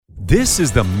This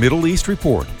is the Middle East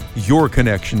Report, your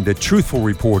connection to truthful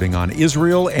reporting on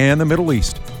Israel and the Middle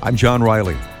East. I'm John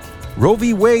Riley. Roe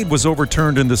v. Wade was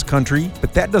overturned in this country,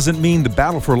 but that doesn't mean the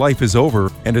battle for life is over,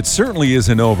 and it certainly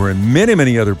isn't over in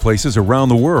many other places around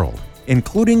the world,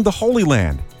 including the Holy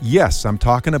Land. Yes, I'm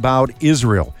talking about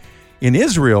Israel. In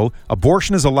Israel,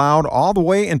 abortion is allowed all the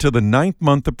way into the 9th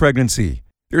month of pregnancy.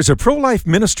 There's a pro-life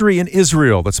ministry in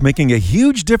Israel that's making a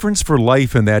huge difference for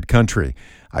life in that country.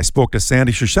 I spoke to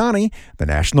Sandy Shoshani, the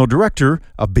national director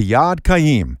of B'Yad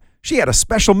Kayim. She had a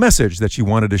special message that she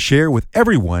wanted to share with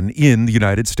everyone in the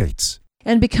United States.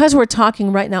 And because we're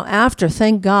talking right now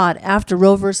thank God, after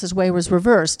Roe versus Wade was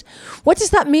reversed, what does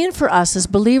that mean for us as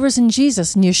believers in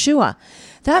Jesus and Yeshua?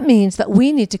 That means that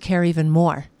we need to care even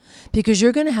more, because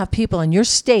you're going to have people in your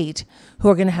state who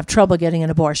are going to have trouble getting an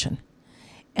abortion.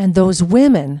 And those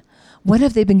women, what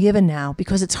have they been given now?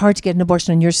 Because it's hard to get an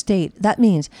abortion in your state. That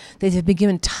means that they've been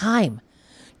given time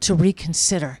to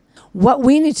reconsider. What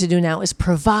we need to do now is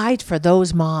provide for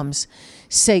those moms.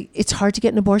 Say, it's hard to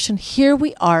get an abortion. Here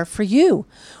we are for you.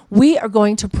 We are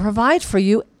going to provide for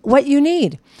you what you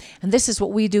need. And this is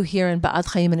what we do here in B'Yad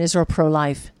Kayim and Israel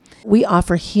Pro-Life. We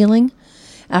offer healing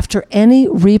after any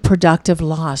reproductive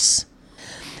loss.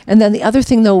 And then the other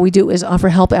thing, though, we do is offer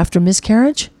help after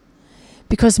miscarriage,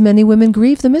 because many women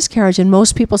grieve the miscarriage, and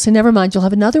most people say, never mind, you'll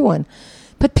have another one.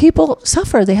 But people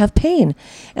suffer, they have pain.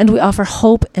 And we offer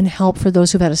hope and help for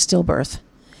those who've had a stillbirth.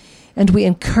 And we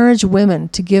encourage women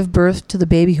to give birth to the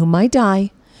baby who might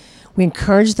die. We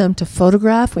encourage them to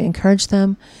photograph. We encourage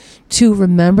them to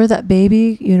remember that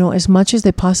baby, as much as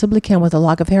they possibly can, with a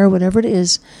lock of hair, whatever it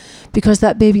is, because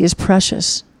that baby is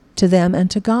precious to them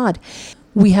and to God.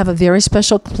 We have a very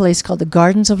special place called the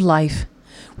Gardens of Life,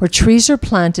 where trees are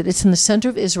planted. It's in the center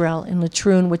of Israel, in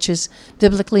Latrun, which is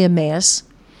biblically Emmaus.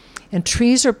 And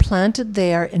trees are planted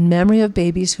there in memory of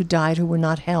babies who died who were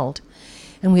not held.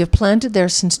 And we have planted there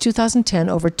since 2010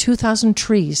 over 2,000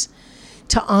 trees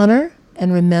to honor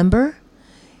and remember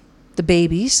the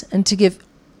babies and to give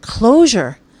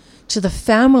closure to the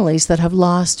families that have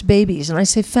lost babies. And I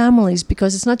say families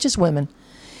because it's not just women.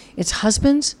 It's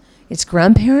husbands, it's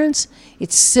grandparents,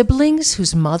 it's siblings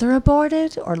whose mother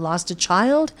aborted or lost a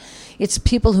child. It's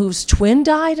people whose twin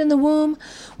died in the womb.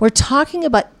 We're talking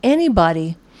about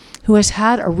anybody who has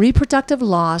had a reproductive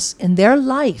loss in their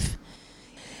life.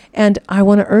 And I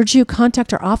want to urge you,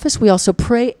 contact our office. We also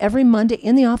pray every Monday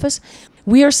in the office.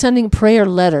 We are sending prayer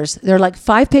letters. They're like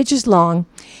 5 pages long.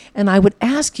 And I would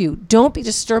ask you, don't be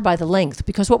disturbed by the length,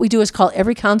 because what we do is call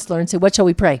every counselor and say, what shall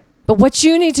we pray? But what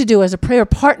you need to do as a prayer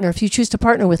partner, if you choose to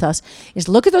partner with us, is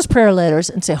look at those prayer letters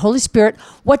and say, Holy Spirit,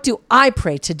 what do I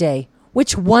pray today?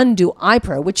 Which one do I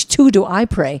pray? Which 2 do I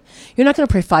pray? You're not going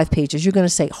to pray 5 pages. You're going to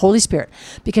say, Holy Spirit,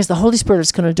 because the Holy Spirit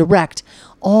is going to direct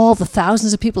all the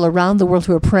thousands of people around the world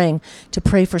who are praying to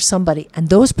pray for somebody. And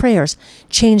those prayers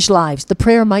change lives. The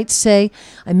prayer might say,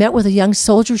 I met with a young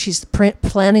soldier. She's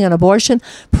planning an abortion.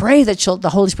 Pray that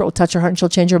the Holy Spirit will touch her heart and she'll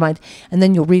change her mind. And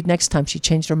then you'll read next time she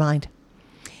changed her mind.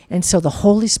 And so the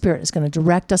Holy Spirit is going to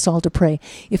direct us all to pray.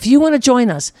 If you want to join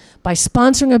us by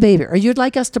sponsoring a baby, or you'd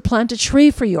like us to plant a tree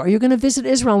for you, or you're going to visit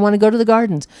Israel and want to go to the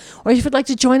gardens, or if you'd like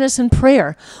to join us in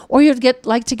prayer, or you'd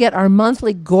like to get our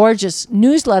monthly gorgeous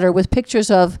newsletter with pictures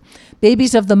of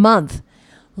babies of the month,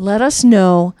 let us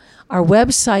know. Our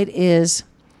website is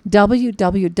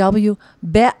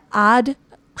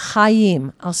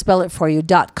www.beadchaim, I'll spell it for you,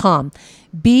 .com.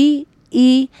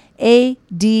 BEADCHAIM.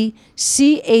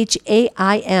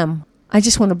 I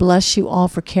just want to bless you all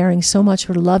for caring so much,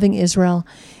 for loving Israel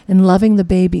and loving the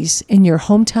babies in your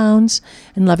hometowns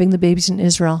and loving the babies in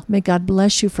Israel. May God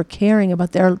bless you for caring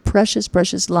about their precious,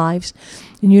 precious lives.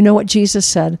 And you know what Jesus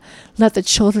said, let the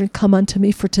children come unto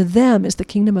me, for to them is the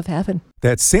kingdom of heaven.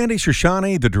 That's Sandy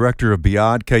Shoshani, the director of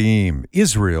B'Yad Kayim,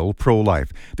 Israel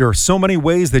Pro-Life. There are so many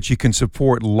ways that you can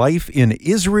support life in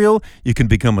Israel. You can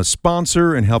become a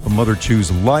sponsor and help a mother choose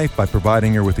life by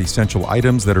providing her with essential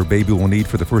items that her baby will need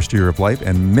for the first year of life,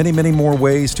 and many more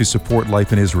ways to support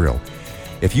life in Israel.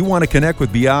 If you want to connect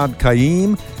with B'Yad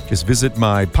Kayim, just visit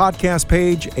my podcast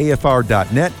page,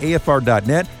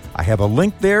 afr.net. I have a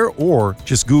link there, or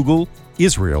just Google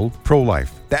Israel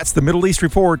Pro-Life. That's the Middle East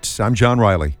Report. I'm John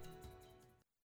Riley.